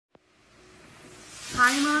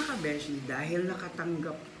Hi mga kabeshi, dahil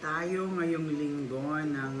nakatanggap tayo ngayong linggo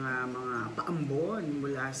ng mga paambon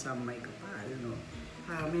mula sa may kapal, no?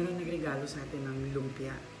 Meron nagregalo sa atin ng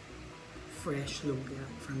lumpia, fresh lumpia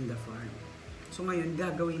from the farm. So ngayon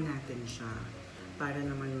gagawin natin siya para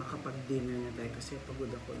naman makapag-dinner na tayo kasi pagod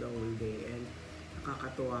ako the whole day and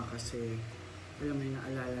nakakatuwa kasi alam mo yun,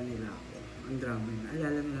 naalala nila ako. Ang drama yun,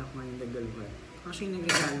 naalala nila ako ngayong nagdaluhan. Actually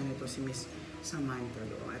nagregalo nito si Miss Samantha,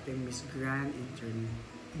 ating Miss Grand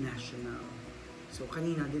International. So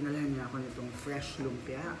kanina dinalahan niya ako nitong fresh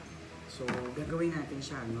lumpia. So gagawin natin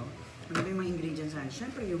siya, no? Ano ba yung mga ingredients natin?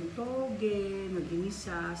 Siyempre yung toge,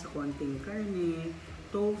 nag-inisa sa konting karne,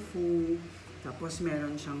 tofu, tapos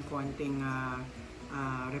meron siyang konting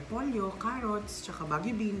repolyo, carrots, tsaka bagu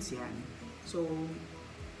beans yan. So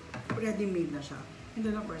ready-made na siya. And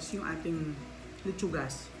then of course yung ating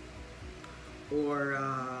lechugas. Or,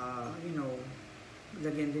 you know,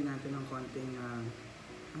 lagyan din natin ng konting,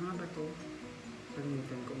 ano ba ito?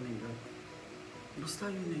 Pagalimutan ko, oh my God. Basta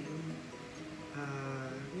yun na yun.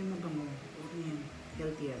 Yung mabango. Okay yan.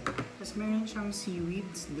 Healthy yan. Tapos meron siyang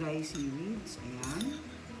seaweeds, dry seaweeds. Ayan.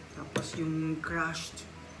 Tapos yung crushed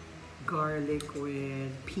garlic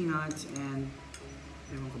with peanuts and,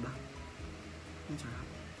 ewan ko ba? Ang sarap.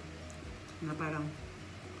 Na parang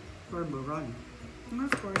porboron. And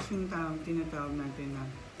of course, yung tinatawag natin na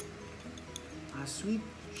sweet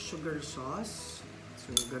sugar sauce.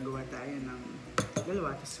 So, gagawa tayo ng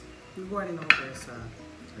dalawa. Tapos, gagawa rin ako para sa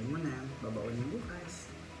sabi mo na, babaon yung bukas.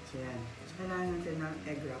 So, yan. So, kailangan natin ng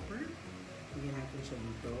egg wrapper. Lagyan natin siya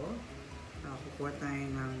dito. Kukuha tayo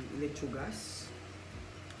ng lechugas.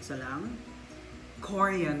 Isa lang.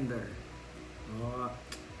 Coriander. Oh.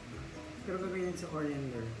 Pero gagawin natin sa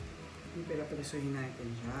coriander. Yung pera-presohin natin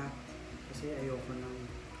siya. Kasi ayoko ng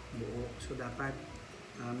buo. So, dapat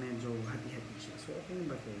medyo hati-hati siya. So, okay na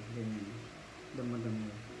ba ito? Ganyan. Damo-damo.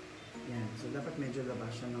 Yan. So, dapat medyo labas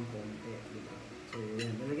siya ng konti. Diba? So,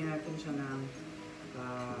 yan. Lalagyan natin siya ng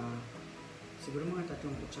siguro mga 3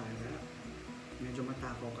 kutsara. Medyo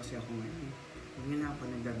matako kasi ako ngayon. Huwag nga na ako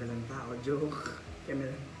nagdadalang tao. Joke.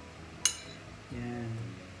 Camera. Yan.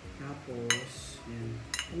 Tapos, yan.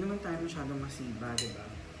 Huwag naman tayo masyadong masiba, diba?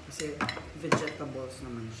 Kasi vegetables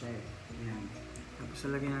naman siya eh. Ayan. Tapos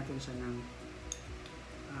lalagyan natin siya ng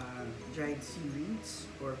dried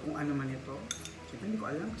seaweeds or kung ano man ito. Siyempre hindi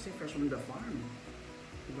ko alam kasi fresh from the farm.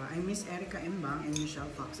 Diba? I miss Erica Embang and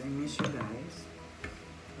Michelle Fox. I miss you guys.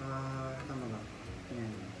 Tama ba?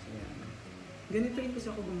 Ayan. So, ayan. Ganito rin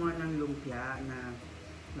kasi ako gumawa ng lumpia na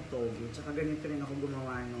toge. Tsaka ganito rin ako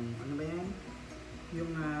gumawa ng, ano ba yan?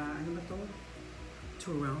 Yung, ano ba to?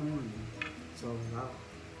 Turon. So, wow.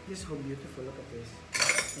 Just how beautiful, look at this.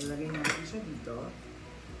 Ilagay natin siya dito.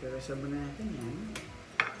 Pero sabon na natin yan.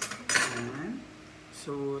 Ayan.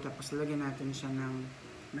 So, tapos lagyan natin siya ng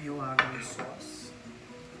mahiwagang sauce.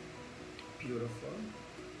 Beautiful.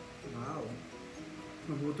 Wow.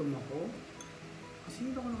 Nagutom ako. Kasi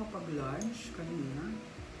hindi ako nakapag-lunch kanina.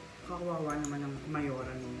 Kakawawa naman ng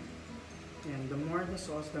mayora niya. Ayan, the more the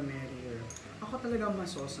sauce, the merrier. Ako talaga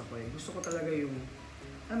mas-sauce ako eh. Gusto ko talaga yung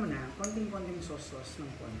alam mo na, konting-konting sauce ng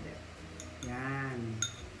konti. Yan.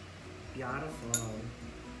 Beautiful.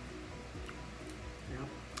 Yep.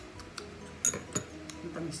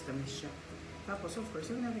 Matamis-tamis siya. Tapos, of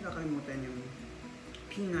course, huwag natin kakalimutan yung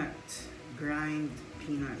peanut. Grind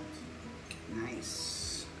peanut.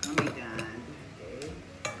 Nice. Oh my God. Okay.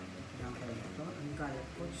 Yan kayo ito. Ang galat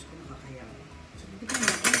ko. Diyos ko nakakaya. So, titignan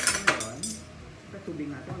natin ito ngayon. Patubig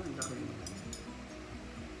natin. Ang kakalimutan.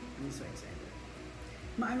 I'm so excited.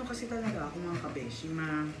 Maano kasi talaga ako mga kabeshi,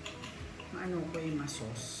 maano ko yung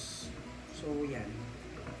ma-sauce. So, yan.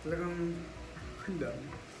 Talagang, handa.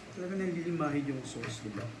 Talagang nalilimahid yung sauce,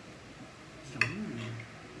 diba? I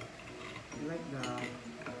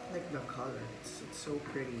like the color. It's so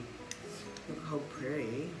pretty. Look how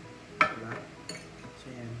pretty. Diba?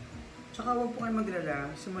 So, yan. Tsaka huwag po kayo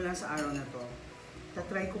maglala, simula sa araw na to,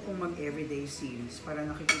 tatry ko pong mag-everyday series para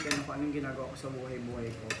nakikita nyo kung anong ginagawa ko sa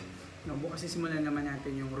buhay-buhay ko. No, bukas simulan naman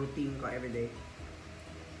natin yung routine ko everyday.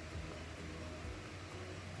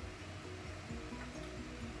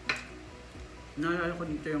 Naalala ko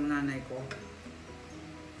dito yung nanay ko.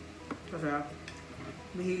 Kasi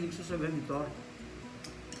mahilig siya sa ganito.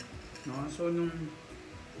 No? So nung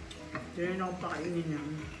tinanong ako pakainin niya,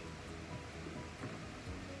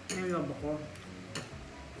 nainlove ako.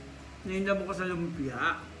 Nainlove ako sa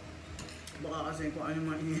lumpia. Baka kasi kung ano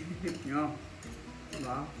mga iniisip niyo.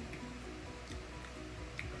 Diba?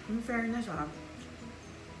 In fairness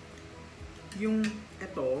yung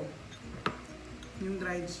ito, yung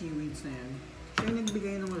dried seaweeds na yan, siya yung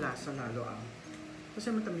nagbigay ng lasa lalo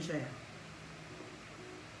Kasi matamis siya eh.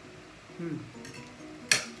 Hmm.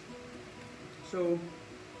 So,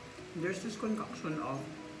 there's this concoction of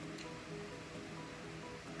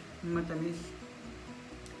matamis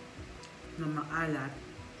na maalat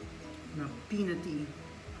na peanutty,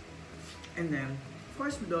 and then of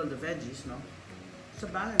course with all the veggies, no? It's a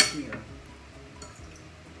balanced meal.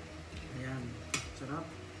 Ayan, sarap.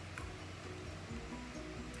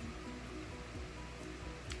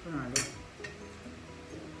 Panalo.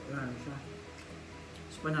 Panalo siya.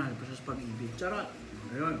 Mas panalo pa siya sa pag-ibig. Charot!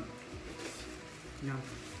 Ayun. Yan.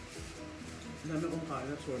 Dami kong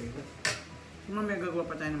kalat, sorry. Mamaya gagawa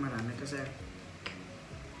pa tayo ng marami kasi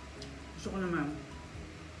gusto ko naman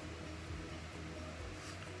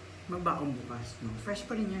magbaong bukas, no? Fresh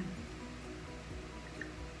pa rin yan.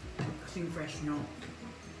 Kasing fresh, no?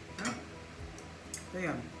 Ha? So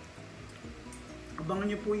yan. Abangan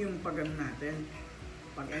nyo po yung pag-ano natin.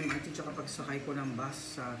 Pag-MRT tsaka pagsakay ko ng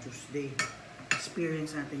bus sa Tuesday.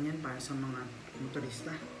 Experience natin yan para sa mga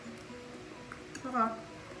motorista. Saka,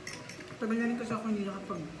 tagal na rin kasi ako hindi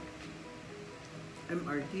nakapag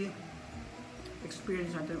MRT.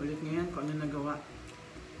 Experience natin ulit ngayon kung ano nagawa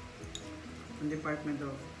ng Department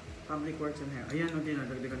of Public Works and Health. Ayan, no,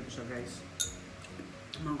 dinadagdagan ko siya, guys.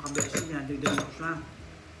 Mga kabesin, dinadagdagan ko siya.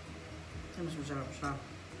 Kasi mas masarap siya.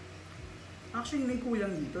 Actually, may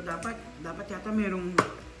kulang dito. Dapat yata merong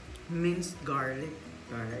minced garlic.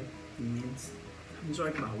 Garlic? Minced.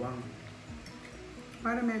 Sort bawang.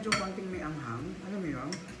 Para medyo konting may anghang. Alam mo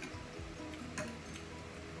yun?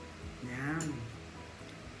 Yan.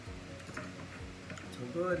 So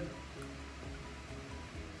good.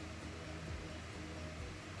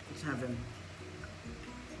 It's heaven.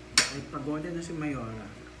 Ay, pagoda na si Mayora.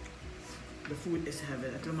 The food is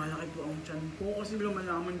heaven. At lumalaki po ang tiyan ko kasi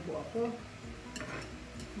lumalaman po ako.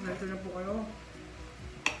 Narito na po kayo.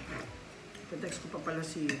 Text ko pa pala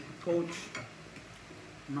si Coach.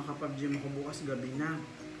 Makapag-gym ako bukas gabi na.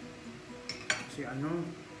 Kasi ano,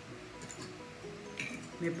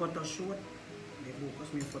 may photoshoot. Bukas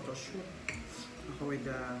may photoshoot. Ako with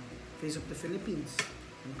the Face of the Philippines.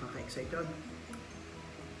 I'm kaka-excited.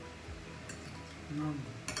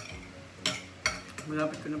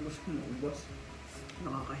 Malapit ko na po sa maubos.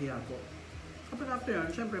 Nakakahiya po. Kapag after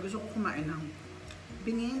yan, syempre gusto ko kumain ng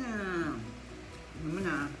bingi na. Naman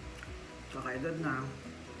na. Kakaedad na.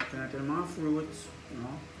 Ito natin mga fruits.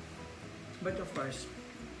 No? But of course,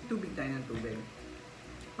 tubig tayo ng tubig.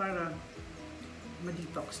 Para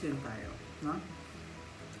ma-detox din tayo. No?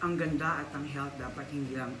 Ang ganda at ang health dapat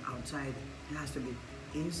hindi lang outside. It has to be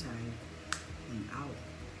inside and out.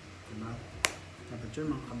 Diba? Dapat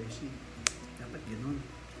yun mga kabeshi. Dapat ganun.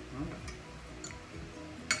 No?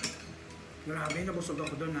 Grabe, nabusog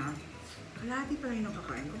ako doon ha. Kalahati pa rin ang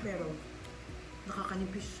kakain ko pero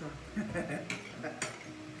nakakanipis siya.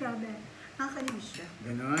 Grabe, nakakanipis siya.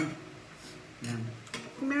 Ganun. Yan.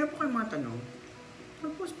 Kung meron po kayong mga tanong,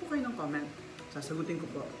 mag-post po kayo ng comment. Sasagutin ko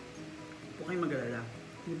po. Huwag po kayong mag-alala.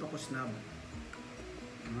 Hindi pa ko snob.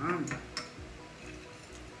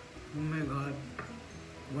 Oh my God.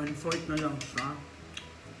 1/4 na lang siya.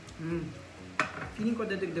 Feeling ko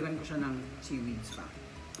dadagdagan ko siya ng seaweeds pa.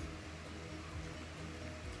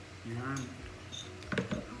 Yan.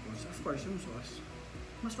 Tapos, of course, yung sauce.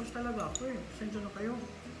 Mas sauce talaga ako eh. Pasensya na kayo.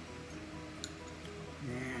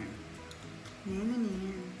 Yan. Yan.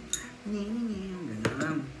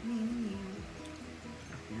 Ganun.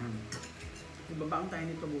 Yan. Ibabaon tayo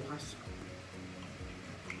nito bukas.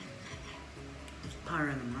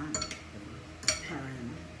 Para naman. Para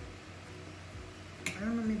naman. Para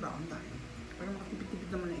naman may baon tayo. Para makatipid-tipid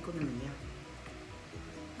naman ang ekonomiya.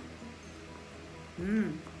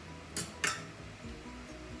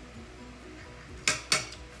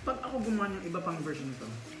 Pag ako gumawa ng iba pang version nito,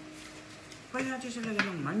 pwede natin siya lagyan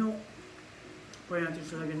ng manok, pwede natin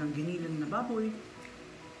siya lagyan ng giniling na baboy,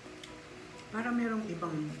 para merong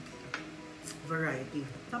ibang variety.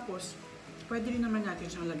 Tapos, pwede rin naman natin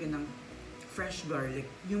siyang lagyan ng fresh garlic,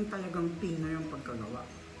 yung talagang pino yung pagkagawa.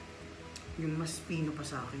 Yung mas pino pa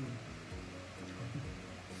sa akin.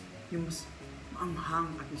 Yung mas maanghang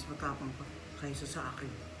at mas matapang pa kaysa sa akin.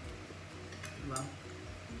 Diba?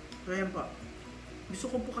 So, yan po. Gusto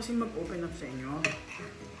ko po kasi mag-open up sa inyo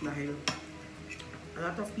dahil a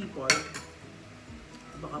lot of people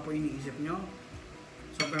baka po iniisip nyo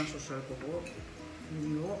sobrang social ko po.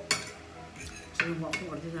 Hindi ho. Kasi mo akong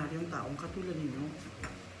ordinaryong taong katulad ninyo.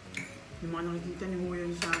 Yung mga nakikita niyo ho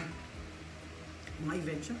yun sa mga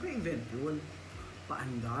event. Siyempre event yun.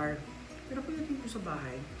 Paandar. Pero pagdating po sa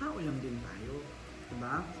bahay, tao lang din tayo.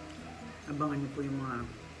 Diba? Abangan niyo po yung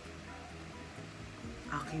mga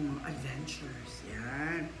aking mga adventures.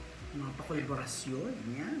 Yan. Mga pa-kolaborasyon.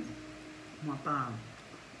 Yan. Mga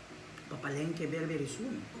papalengke very very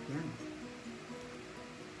soon. Yan.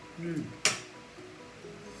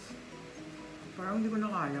 Parang hindi ko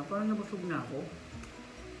na kaya. Parang nabusog na ako.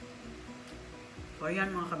 So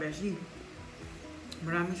ayan mga kabeshi.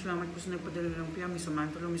 Maraming salamat po sa nagpadala ng lumpia. Miss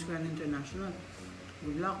Samantha, Miss Kuyan International.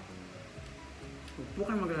 Good luck. Huwag po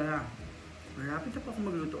kayo maglala. Malapit na po ako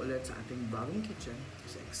magluto ulit sa ating bagong kitchen.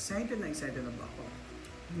 Kasi excited na po ako.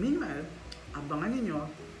 Meanwhile, abangan ninyo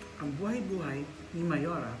ang buhay-buhay ni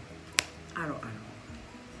Mayora araw-araw.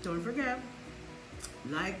 Don't forget,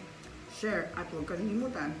 like, share, at huwag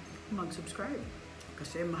kalimutan mag-subscribe.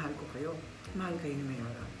 Kasi mahal ko kayo. Mahal kayo ni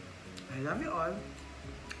Mayora. I love you all.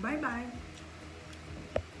 Bye-bye.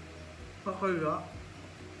 Pakala.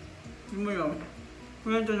 Yung mayaw.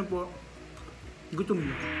 Kaya na po. Gutom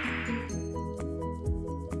na.